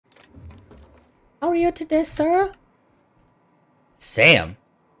How are you today, sir? Sam?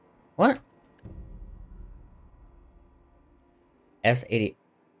 What? S80.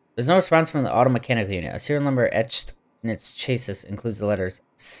 There's no response from the auto mechanical unit. A serial number etched in its chassis includes the letters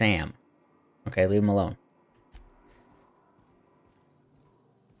Sam. Okay, leave him alone.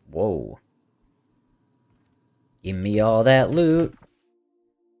 Whoa. Give me all that loot.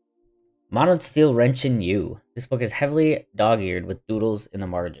 Modern Steel Wrenching U. This book is heavily dog-eared with doodles in the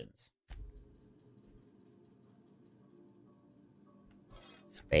margins.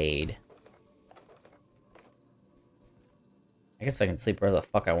 Spade. I guess I can sleep wherever the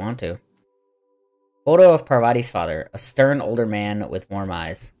fuck I want to. Photo of Parvati's father. A stern older man with warm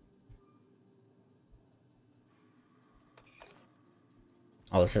eyes.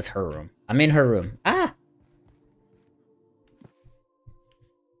 Oh, this is her room. I'm in her room. Ah!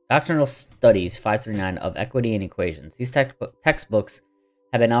 Doctrinal Studies 539 of Equity and Equations. These textbooks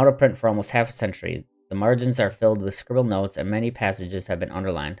have been out of print for almost half a century. The margins are filled with scribbled notes, and many passages have been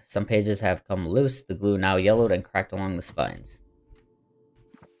underlined. Some pages have come loose, the glue now yellowed and cracked along the spines.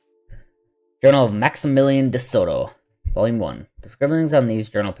 Journal of Maximilian de Soto, Volume 1. The scribblings on these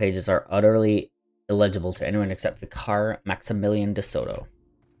journal pages are utterly illegible to anyone except Vicar Maximilian de Soto.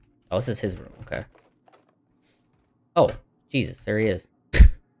 Oh, this is his room, okay. Oh, Jesus, there he is.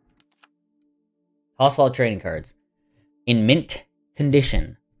 Hospital trading cards. In mint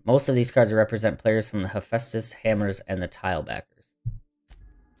condition. Most of these cards represent players from the Hephaestus, Hammers, and the Tilebackers.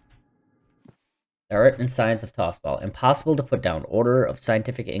 The Art and Science of Tossball. Impossible to put down. Order of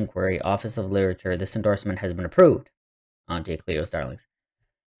Scientific Inquiry, Office of Literature. This endorsement has been approved. Auntie Cleo's Darlings.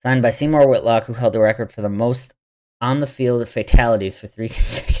 Signed by Seymour Whitlock, who held the record for the most on-the-field fatalities for 3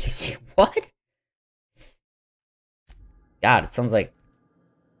 consecutive seasons. What? God, it sounds like...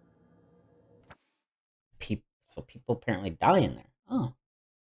 So people apparently die in there. Oh.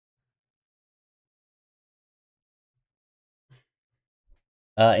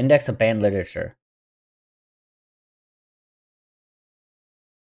 Index of Banned Literature.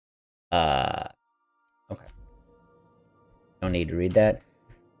 Okay. Don't need to read that.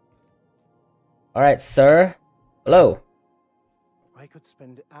 Alright, sir. Hello. I could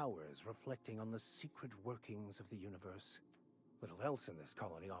spend hours reflecting on the secret workings of the universe. Little else in this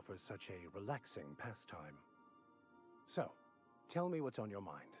colony offers such a relaxing pastime. So, tell me what's on your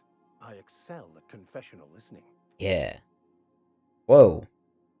mind. I excel at confessional listening. Yeah. Whoa.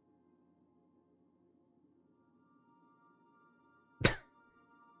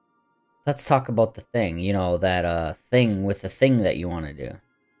 Let's talk about the thing. You know, that thing with the thing that you want to do.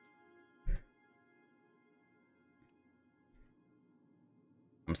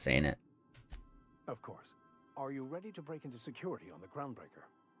 I'm saying it. Of course. Are you ready to break into security on the Groundbreaker?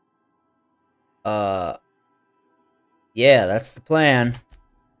 Yeah, that's the plan.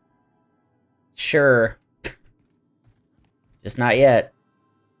 Sure. Just not yet.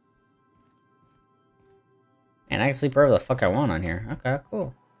 And I can sleep wherever the fuck I want on here. Okay,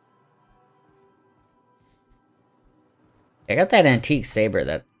 cool. I got that antique saber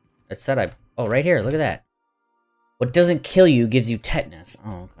that said I... Oh, right here, look at that. What doesn't kill you gives you tetanus.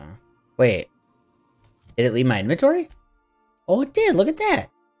 Oh, okay. Wait. Did it leave my inventory? Oh, it did. Look at that.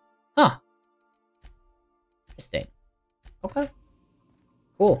 Huh. Interesting. Okay.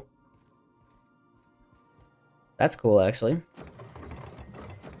 Cool. That's cool, actually.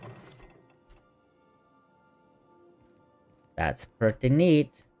 That's pretty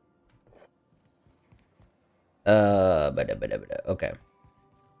neat. Okay.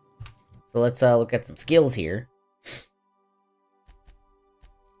 So let's look at some skills here.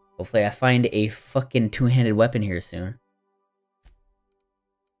 Hopefully I find a fucking two-handed weapon here soon.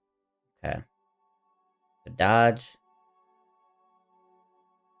 Okay. The dodge.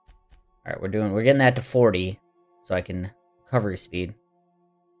 Alright, we're getting that to 40 so I can recovery speed.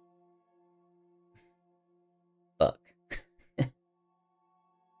 Fuck. Wait,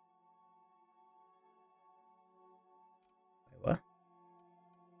 what?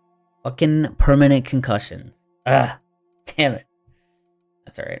 Fucking permanent concussions. Ah, damn it.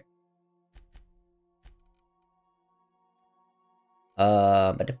 That's alright.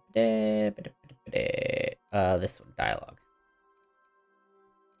 This one, dialogue.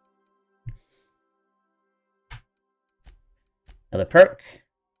 Another perk.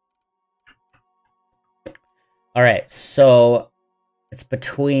 Alright, so it's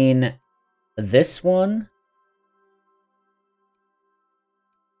between this one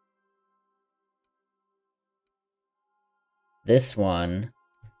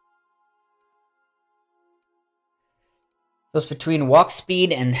So it's between walk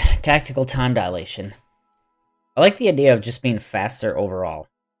speed and tactical time dilation. I like the idea of just being faster overall.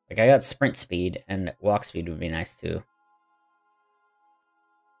 Like, I got sprint speed, and walk speed would be nice, too.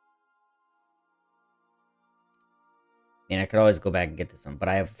 I mean, I could always go back and get this one, but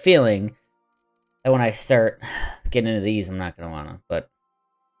I have a feeling that when I start getting into these, I'm not going to want to, but...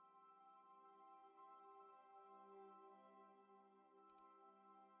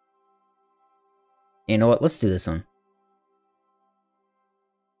 You know what? Let's do this one.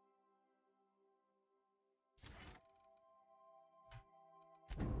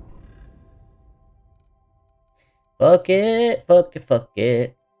 Fuck it, fuck it, fuck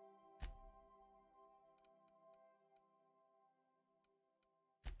it.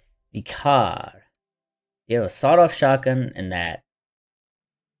 Because you have a sawed-off shotgun and that.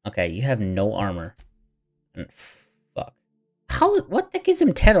 Okay, you have no armor. And fuck. What? That gives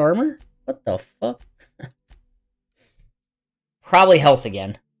him 10 armor? What the fuck? Probably health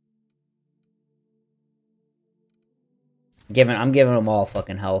again. I'm giving them all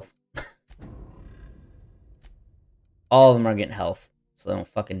fucking health. All of them are getting health, so they don't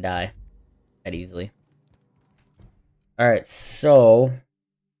fucking die that easily. Alright, so...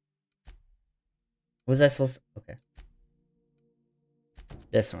 What was I supposed to... Okay.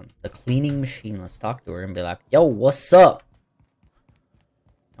 This one. The cleaning machine. Let's talk to her and be like, yo, what's up?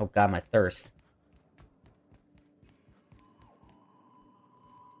 Oh god, my thirst.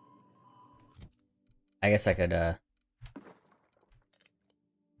 I guess I could,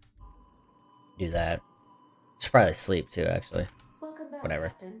 do that. Should probably sleep too, actually. Welcome back, Whatever.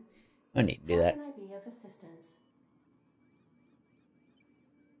 Captain. I don't need to do that. How can I be of assistance?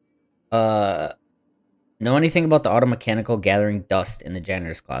 Know anything about the automechanical gathering dust in the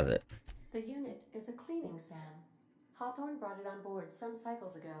janitor's closet? The unit is a cleaning SAM. Hawthorne brought it on board some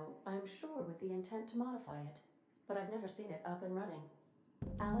cycles ago, I'm sure with the intent to modify it. But I've never seen it up and running.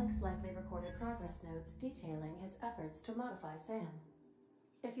 Alex likely recorded progress notes detailing his efforts to modify SAM.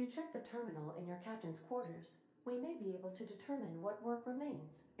 If you check the terminal in your captain's quarters, we may be able to determine what work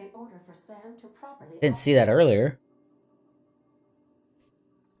remains in order for SAM to properly... Didn't see that earlier.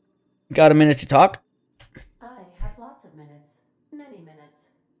 Got a minute to talk? I have lots of minutes. Many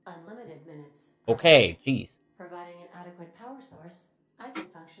minutes. Unlimited minutes. Okay, jeez. Providing an adequate power source, I can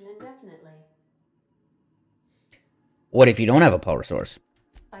function indefinitely. What if you don't have a power source?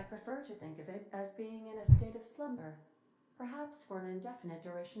 I prefer to think of it as being in a state of slumber, perhaps for an indefinite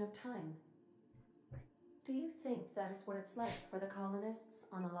duration of time. Do you think that is what it's like for the colonists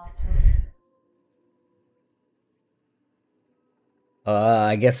on the Lost Hope?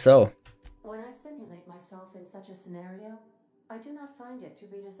 I guess so. When I simulate myself in such a scenario, I do not find it to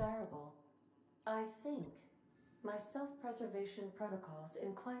be desirable. I think my self-preservation protocols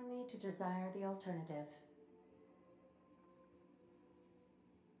incline me to desire the alternative.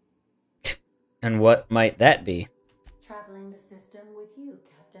 And what might that be? Traveling the system with you,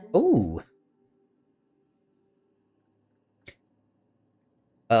 Captain. Ooh.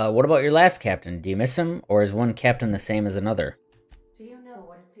 What about your last captain? Do you miss him, or is one captain the same as another? Do you know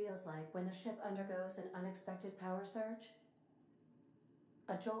what it feels like when the ship undergoes an unexpected power surge?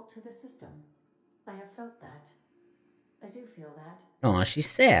 A jolt to the system. I have felt that. I do feel that. Aw, she's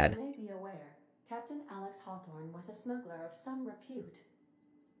sad. You may be aware, Captain Alex Hawthorne was a smuggler of some repute.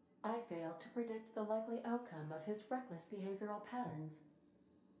 I failed to predict the likely outcome of his reckless behavioral patterns.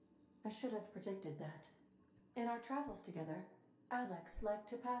 I should have predicted that. In our travels together, Alex liked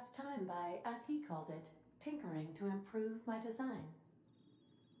to pass time by, as he called it, tinkering to improve my design.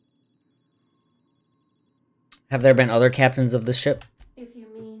 Have there been other captains of the ship? If you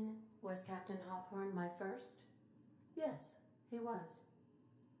mean, was Captain Hawthorne my first? Yes, he was.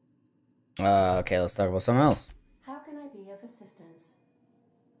 Okay, let's talk about something else. How can I be of assistance?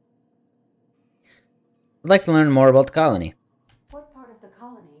 I'd like to learn more about the colony. What part of the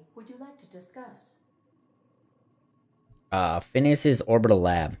colony would you like to discuss? Phineas's orbital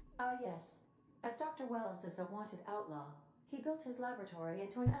lab. Ah, yes. As Dr. Wells is a wanted outlaw, he built his laboratory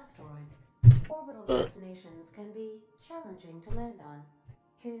into an asteroid. Orbital destinations can be challenging to land on.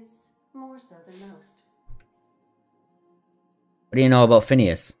 His more so than most. What do you know about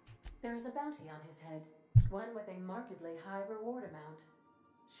Phineas? There is a bounty on his head, one with a markedly high reward amount.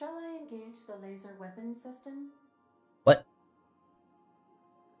 Shall I engage the laser weapons system? What?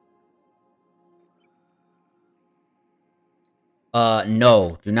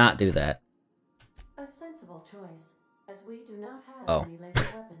 No, do not do that. A sensible choice, as we do not have any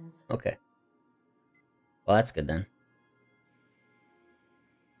laser weapons. Okay. Well, that's good then.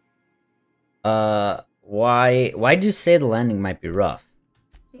 Why'd you say the landing might be rough?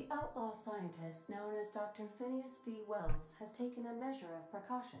 The outlaw scientist known as Dr. Phineas V. Wells has taken a measure of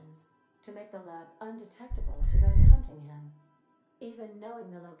precautions to make the lab undetectable to those hunting him. Even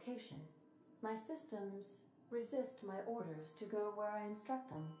knowing the location, my systems resist my orders to go where I instruct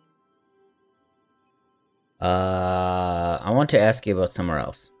them. I want to ask you about somewhere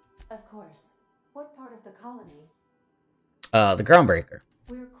else. Of course. What part of the colony? The Groundbreaker.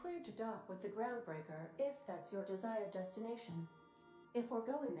 We're clear to dock with the Groundbreaker if that's your desired destination. If we're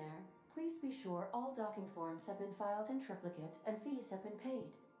going there, please be sure all docking forms have been filed in triplicate and fees have been paid.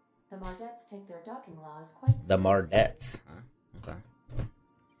 The Mardettes take their docking laws quite seriously. The Mardettes. Okay.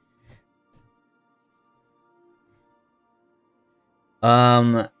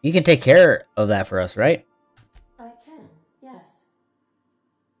 You can take care of that for us, right? I can, yes.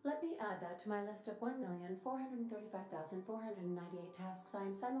 Let me add that to my list of 1,435,498 tasks I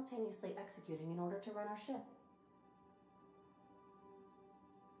am simultaneously executing in order to run our ship.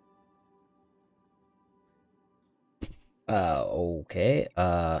 Okay.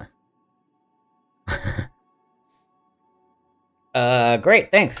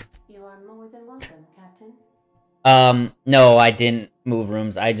 Great, thanks. You are more than welcome, Captain. No, I didn't move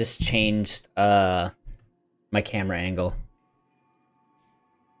rooms. I just changed, my camera angle.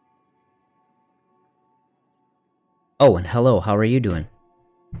 Oh, and hello, how are you doing?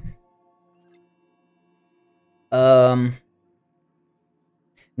 No,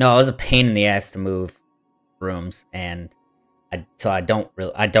 it was a pain in the ass to move rooms, and I don't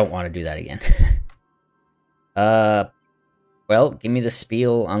want to do that again. Well, give me the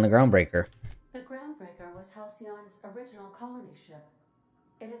spiel on the Groundbreaker. The Groundbreaker was Halcyon's original colony ship.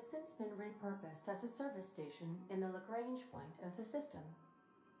 It has since been repurposed as a service station in the Lagrange point of the system.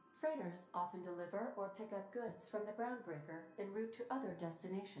 Freighters often deliver or pick up goods from the Groundbreaker en route to other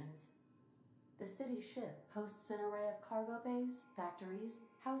destinations. The city ship hosts an array of cargo bays, factories,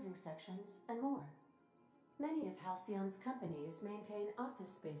 housing sections, and more. Many of Halcyon's companies maintain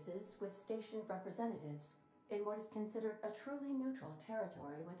office spaces with station representatives in what is considered a truly neutral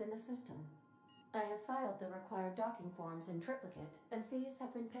territory within the system. I have filed the required docking forms in triplicate, and fees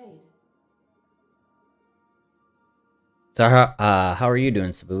have been paid. So, how are you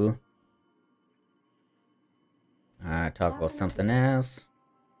doing, Sabu? Talk about something else.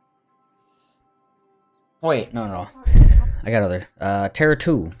 Wait, no. I got other. Terra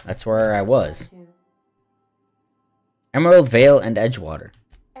 2. That's where I was. Emerald Vale and Edgewater.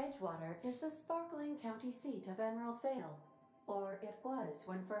 Edgewater is the sparkling county seat of Emerald Vale, or it was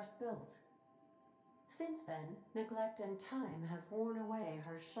when first built. Since then, neglect and time have worn away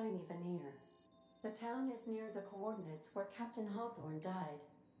her shiny veneer. The town is near the coordinates where Captain Hawthorne died.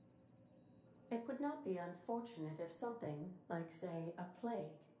 It would not be unfortunate if something, like, say, a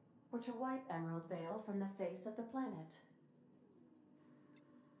plague, were to wipe Emerald Vale from the face of the planet.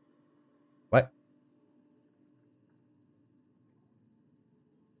 What?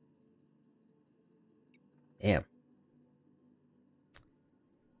 Damn.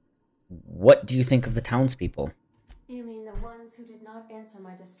 What do you think of the townspeople? You mean the ones who did not answer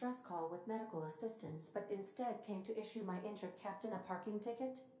my distress call with medical assistance, but instead came to issue my injured captain a parking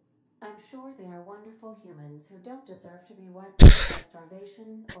ticket? I'm sure they are wonderful humans who don't deserve to be wiped out by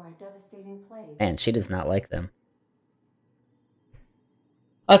starvation or a devastating plague. Man, she does not like them.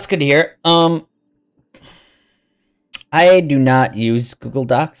 That's good to hear. I do not use Google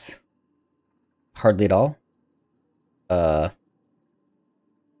Docs. Hardly at all.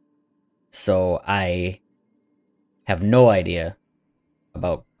 So I have no idea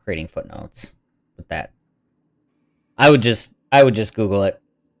about creating footnotes with that. I would just Google it.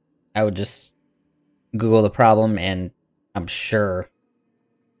 I would just Google the problem, and I'm sure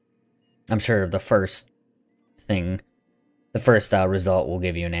the first result will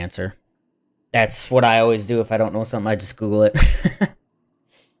give you an answer. That's what I always do. If I don't know something, I just Google it.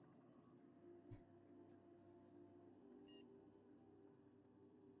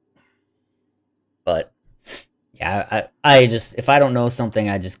 But yeah, I just, if I don't know something,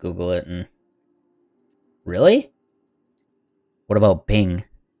 I just Google it. And really? What about Bing?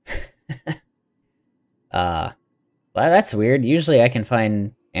 Well, that's weird. Usually I can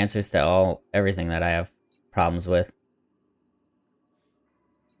find answers to everything that I have problems with.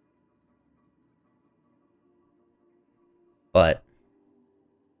 But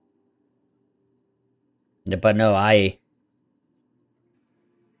no, I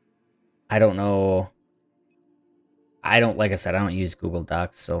don't know. Like I said, I don't use Google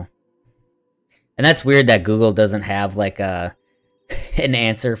Docs, so. And that's weird that Google doesn't have like an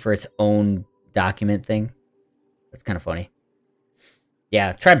answer for its own document thing. That's kind of funny.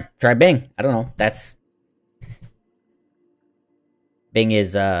 Yeah, try Bing. I don't know. Bing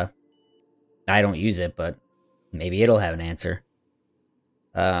is I don't use it, but maybe it'll have an answer.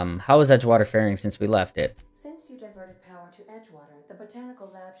 How is Edgewater faring since we left it? Since you diverted power to Edgewater, the botanical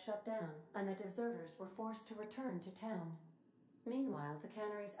lab shut down, and the deserters were forced to return to town. Meanwhile, the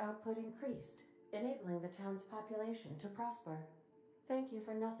cannery's output increased, enabling the town's population to prosper. Thank you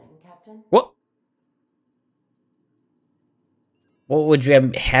for nothing, Captain. What? What would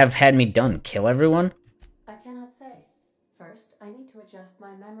you have had me done? Kill everyone? I cannot say. First, I need to adjust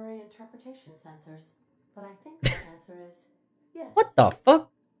my memory interpretation sensors. But I think the answer is yes. What the fuck?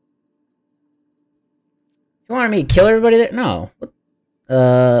 You wanted me to kill everybody there? No. What?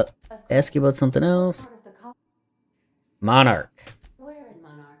 Ask you about something else. Monarch. Where in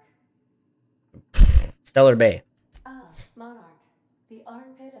Monarch? Stellar Bay. Ah, Monarch. The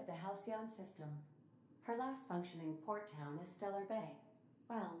armpit of the Halcyon system. Her last functioning port town is Stellar Bay.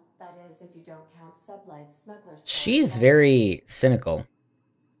 Well, that is if you don't count Sublight's smugglers. She's very cynical.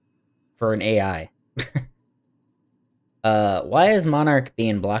 For an AI. Why is Monarch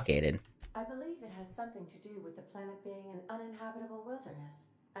being blockaded? I believe it has something to do with the planet being an uninhabitable wilderness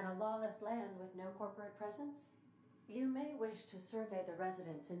and a lawless land with no corporate presence. You may wish to survey the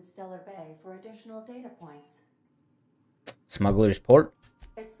residents in Stellar Bay for additional data points. Smuggler's Port?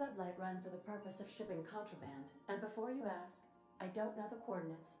 It's Sublight run for the purpose of shipping contraband, and before you ask, I don't know the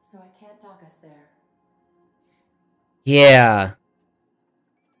coordinates, so I can't dock us there. Yeah.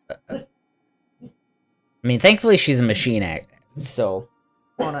 I mean, thankfully she's a machine act, so...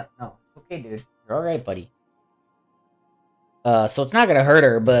 No, okay, dude. You're alright, buddy. So it's not gonna hurt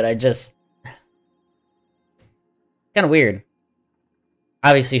her, but I just... Kinda weird.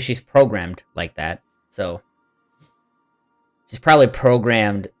 Obviously, she's programmed like that, so... She's probably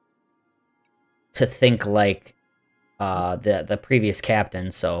programmed to think like the previous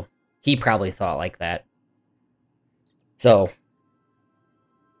captain, so he probably thought like that. So...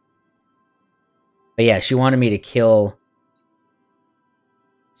 But yeah, she wanted me to kill...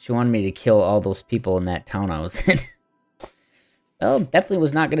 She wanted me to kill all those people in that town I was in. Well, definitely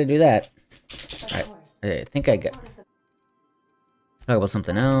was not going to do that. Alright, I think I got... Talk about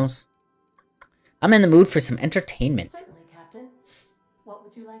something else. I'm in the mood for some entertainment. Certainly, Captain. What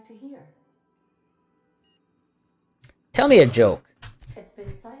would you like to hear? Tell me a joke. It's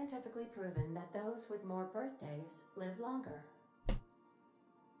been scientifically proven that those with more birthdays live longer.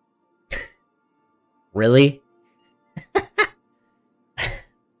 Really?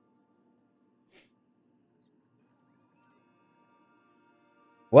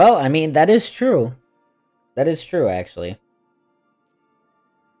 Well, I mean, that is true. That is true, actually.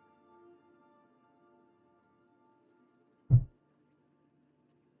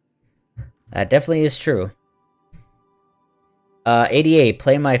 That definitely is true. 88,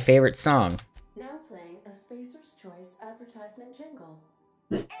 play my favorite song. Now playing a Spacer's Choice advertisement jingle.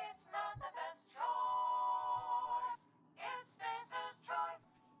 It's not the best choice. It's Spacer's choice.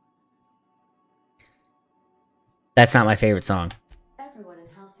 That's not my favorite song. Everyone in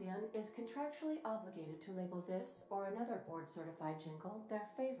Halcyon is contractually obligated to label this or another board-certified jingle their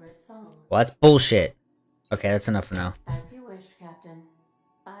favorite song. Well, that's bullshit. Okay, that's enough for now. As you wish, Captain.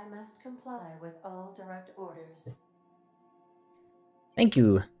 I must comply with all direct orders. Thank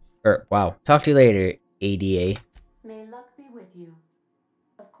you. Wow. Talk to you later, ADA. May luck be with you.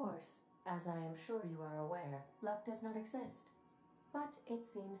 Of course, as I am sure you are aware, luck does not exist. But it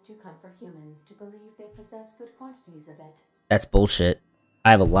seems to comfort humans to believe they possess good quantities of it. That's bullshit.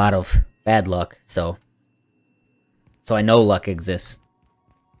 I have a lot of bad luck, so I know luck exists.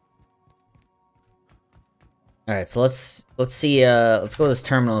 Alright, so let's see, let's go to this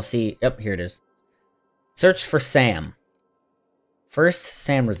terminal and see... Yep, here it is. Search for Sam. First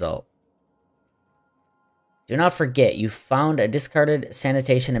Sam result. Do not forget, you found a discarded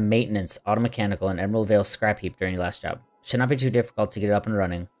sanitation and maintenance automechanical in Emerald Vale scrap heap during your last job. Should not be too difficult to get it up and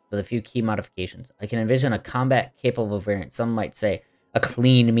running, with a few key modifications. I can envision a combat-capable variant, some might say a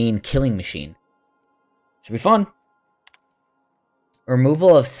clean, mean killing machine. Should be fun.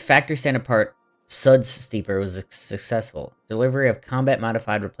 Removal of factory standard part Suds Steeper was successful. Delivery of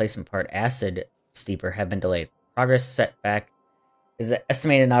combat-modified replacement part Acid Steeper have been delayed. Progress setback is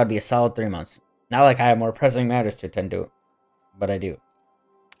estimated now to be a solid 3 months. Not like I have more pressing matters to attend to, but I do.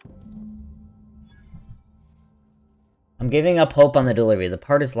 I'm giving up hope on the delivery. The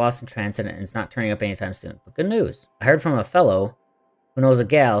part is lost in transit and it's not turning up anytime soon. But good news. I heard from a fellow who knows a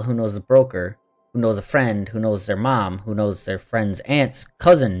gal, who knows the broker, who knows a friend, who knows their mom, who knows their friend's aunt's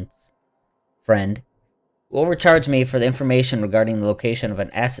cousin's friend, who overcharged me for the information regarding the location of an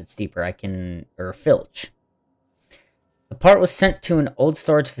acid steeper filch. The part was sent to an old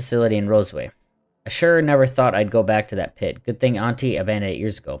storage facility in Roseway. I sure never thought I'd go back to that pit. Good thing Auntie abandoned it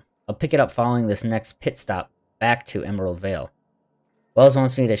years ago. I'll pick it up following this next pit stop back to Emerald Vale. Wells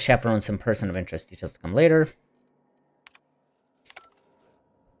wants me to chaperone some person of interest. Details to come later.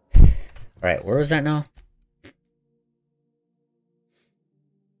 Alright, where was that now?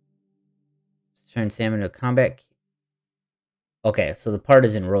 Turn Sam into a combat. Okay, so the part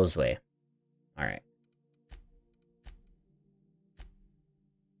is in Roseway. Alright.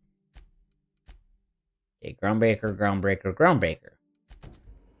 Okay, Groundbreaker, Groundbreaker, Groundbreaker.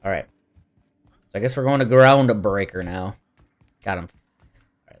 Alright. So I guess we're going to Groundbreaker now. Got him.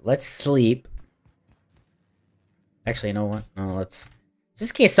 Alright, let's sleep. Actually, you know what? No, let's...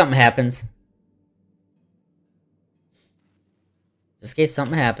 Just in case something happens. Just in case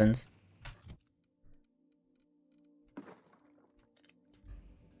something happens.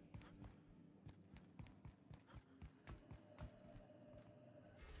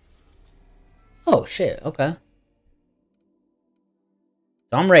 Oh, shit. Okay.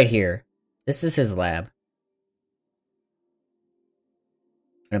 So I'm right here. This is his lab.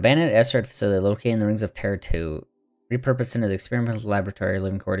 An abandoned asteroid facility located in the Rings of Terror 2. Repurposed into the experimental laboratory,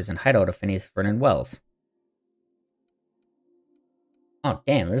 living quarters, and hideout of Phineas Vernon Wells. Oh,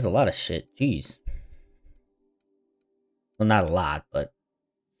 damn. There's a lot of shit. Jeez. Well, not a lot, but...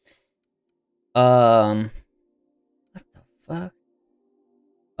 What the fuck?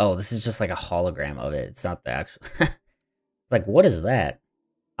 Oh, this is just like a hologram of it. It's not the actual... It's like, what is that?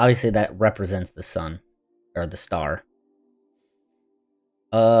 Obviously, that represents the sun. Or the star.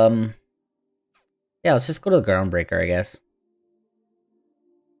 Yeah, let's just go to the Groundbreaker, I guess.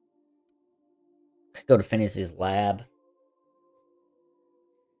 Could go to Phineas's lab.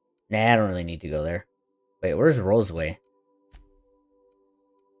 Nah, I don't really need to go there. Wait, where's Roseway?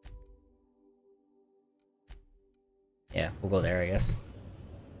 Yeah, we'll go there, I guess.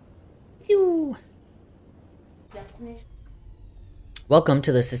 Phew. Destination. Welcome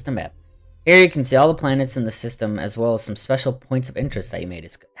to the system map. Here you can see all the planets in the system, as well as some special points of interest that you may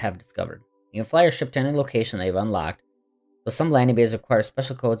have discovered. You can fly your ship to any location that you've unlocked, though some landing bases require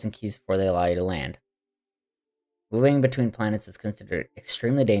special codes and keys before they allow you to land. Moving between planets is considered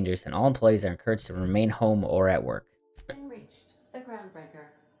extremely dangerous, and all employees are encouraged to remain home or at work. Reached. The Groundbreaker.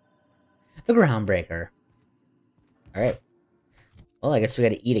 The Groundbreaker. Alright. Well, I guess we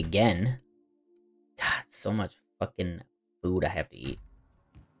gotta eat again. God, so much fucking food I have to eat.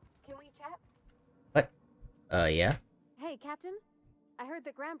 Can we chat? What? Yeah? Hey, Captain. I heard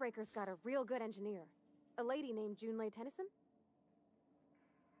that Groundbreaker's got a real good engineer. A lady named Junlei Tennyson?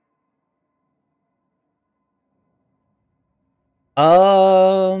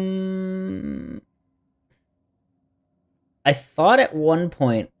 I thought at one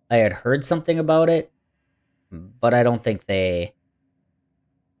point I had heard something about it, but I don't think they...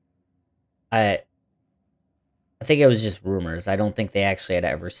 I think it was just rumors. I don't think they actually had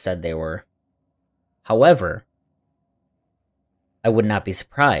ever said they were. However, I would not be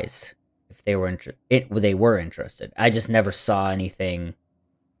surprised if they were interested. I just never saw anything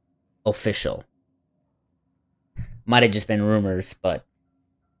official. Might have just been rumors, but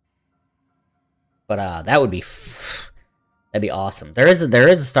that would be that'd be awesome. There is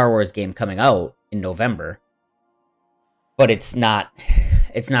a Star Wars game coming out in November, but it's not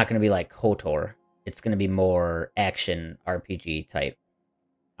going to be like KOTOR. It's going to be more action RPG type.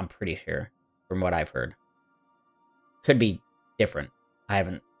 I'm pretty sure, from what I've heard. Could be different. I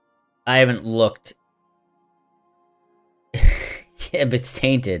haven't looked. Yeah, but it's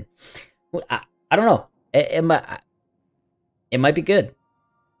tainted. I don't know. It might be good.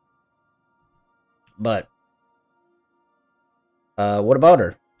 But what about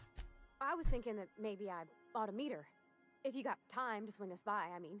her? I was thinking that maybe I ought to meet her. If you got time to swing us by,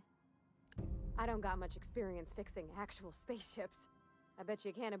 I mean. I don't got much experience fixing actual spaceships. I bet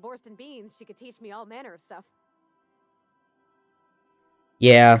you a can of Borston beans she could teach me all manner of stuff.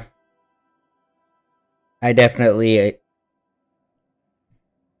 Yeah. I definitely...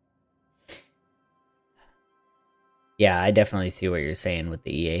 Yeah, I definitely see what you're saying with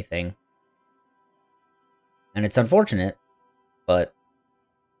the EA thing. And it's unfortunate, but...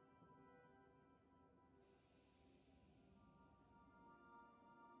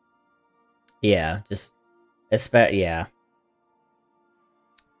 Yeah, just... yeah.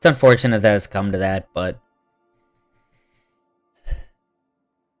 It's unfortunate that it's come to that, but...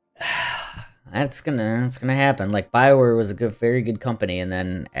 That's gonna happen. Like, BioWare was a very good company, and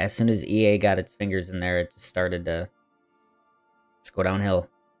then as soon as EA got its fingers in there, it just started to just go downhill.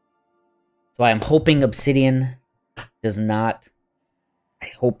 That's why I'm hoping Obsidian does not... I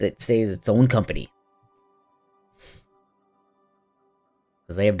hope it stays its own company.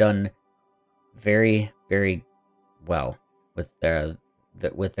 Because they have done very, very well with their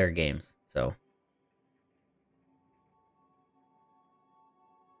games, so...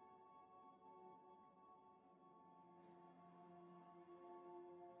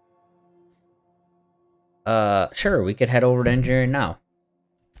 Sure, we could head over to engineering now.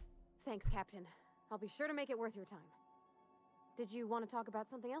 Thanks, Captain. I'll be sure to make it worth your time. Did you want to talk about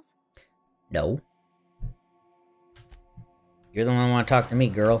something else? No. You're the one who want to talk to me,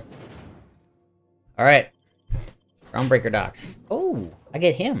 girl. Alright. Groundbreaker docks. Oh, I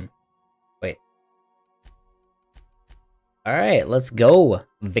get him. Wait. Alright, let's go,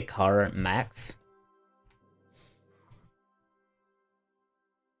 Vicar Max.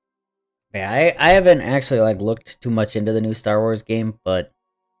 Yeah, I haven't actually like looked too much into the new Star Wars game, but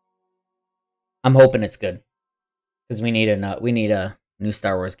I'm hoping it's good. Because we need a new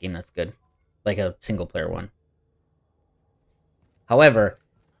Star Wars game that's good. Like a single player one. However,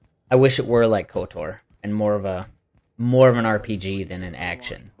 I wish it were like KOTOR and more of an RPG than an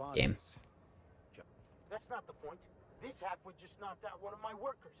action game. That's not the point. This halfway just knocked out one of my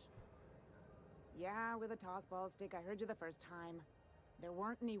workers. Yeah, with a tossball stick. I heard you the first time. There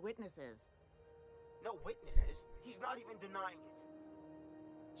weren't any witnesses. No witnesses. He's not even denying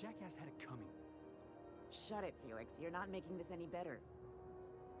it. Jackass had it coming. Shut it, Felix. You're not making this any better.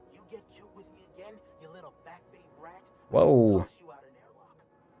 You get cute with me again, you little back bay brat. Whoa. I'll toss you out an airlock.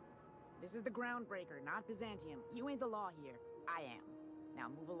 This is the Groundbreaker, not Byzantium. You ain't the law here. I am. Now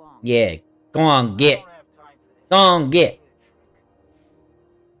move along. Yeah, go on, I get. don't have time for this. Go on, get.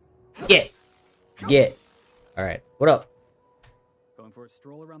 Get. Get. Alright, what up? Going for a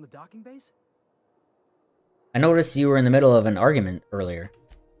stroll around the docking base? I noticed you were in the middle of an argument earlier.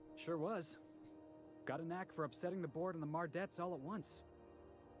 Sure was. Got a knack for upsetting the board and the Mardettes all at once.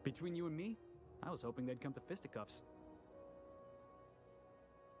 Between you and me, I was hoping they'd come to fisticuffs.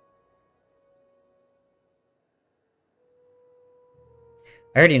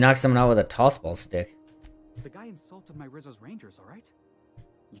 I heard you knocked someone out with a tossball stick. The guy insulted my Rizzo's Rangers, alright?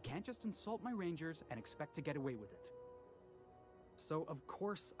 You can't just insult my Rangers and expect to get away with it. So, of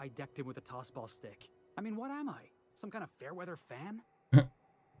course, I decked him with a tossball stick. I mean, what am I? Some kind of fair-weather fan?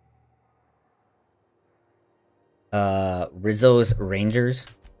 Rizzo's Rangers?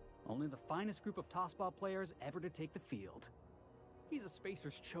 Only the finest group of tossball players ever to take the field. He's a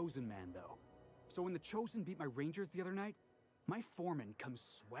Spacer's chosen man, though. So when the Chosen beat my Rangers the other night, my foreman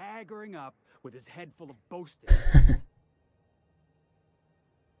comes swaggering up with his head full of boasting.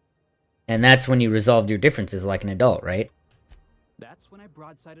 And that's when you resolved your differences like an adult, right? That's when I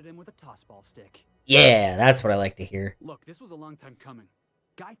broadsided him with a tossball stick. Yeah, that's what I like to hear. Look, this was a long time coming.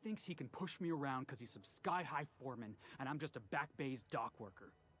 Guy thinks he can push me around because he's some sky-high foreman, and I'm just a back bay's dock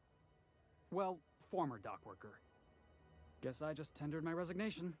worker. Well, former dock worker. Guess I just tendered my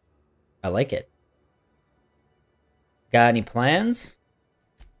resignation. I like it. Got any plans?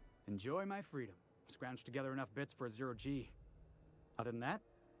 Enjoy my freedom. Scrounged together enough bits for a 0G. Other than that,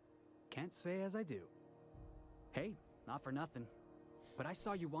 can't say as I do. Hey, not for nothing, but I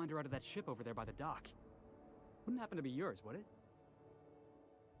saw you wander out of that ship over there by the dock. Wouldn't happen to be yours, would it?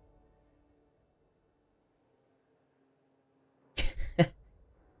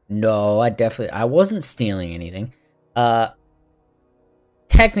 No, I wasn't stealing anything.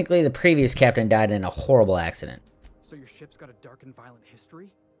 Technically, the previous captain died in a horrible accident. So your ship's got a dark and violent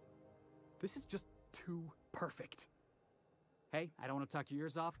history? This is just too perfect. Hey, I don't want to talk your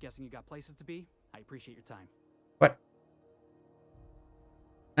ears off, guessing you got places to be. I appreciate your time. What?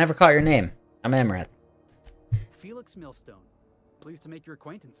 I never caught your name. I'm Amaranth. Felix Millstone. Pleased to make your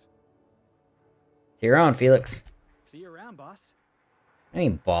acquaintance. See you around, Felix. See you around, boss. I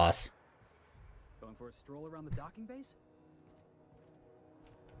mean, boss. Going for a stroll around the docking base?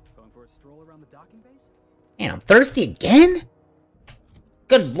 Going for a stroll around the docking base? Man, I'm thirsty again?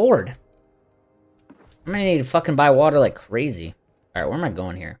 Good lord. I'm gonna need to fucking buy water like crazy. Alright, where am I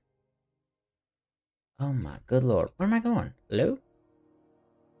going here? Oh my good lord. Where am I going? Hello?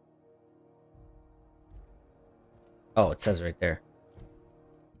 Oh, it says right there.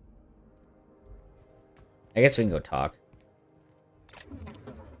 I guess we can go talk.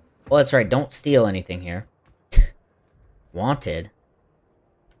 Well, that's right. Don't steal anything here. Wanted.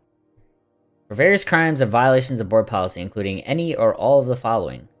 For various crimes and violations of board policy, including any or all of the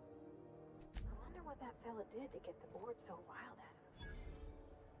following. I wonder what that fella did to get the board so wild at him.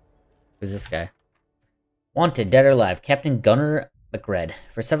 Who's this guy? Wanted, dead or alive, Captain Gunnar McRed,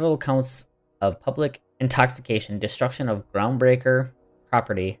 for several counts of public intoxication, destruction of groundbreaker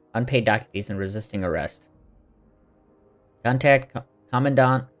property, unpaid docket fees, and resisting arrest. Contact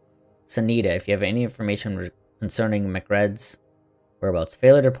Commandant Sanita if you have any information concerning McRed's whereabouts.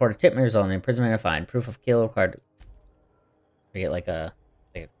 Failure to report a tip may result in imprisonment and fine. Proof of kill required. We get like a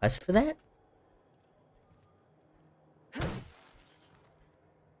quest for that?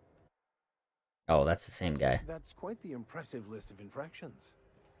 Oh, that's the same guy. That's quite the impressive list of infractions.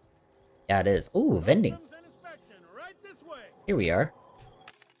 Yeah, it is. Ooh, vending. Customs Here we are.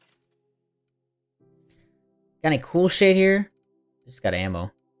 Got any cool shit here? Just got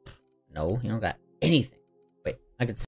ammo. No, you don't got anything. Wait, I could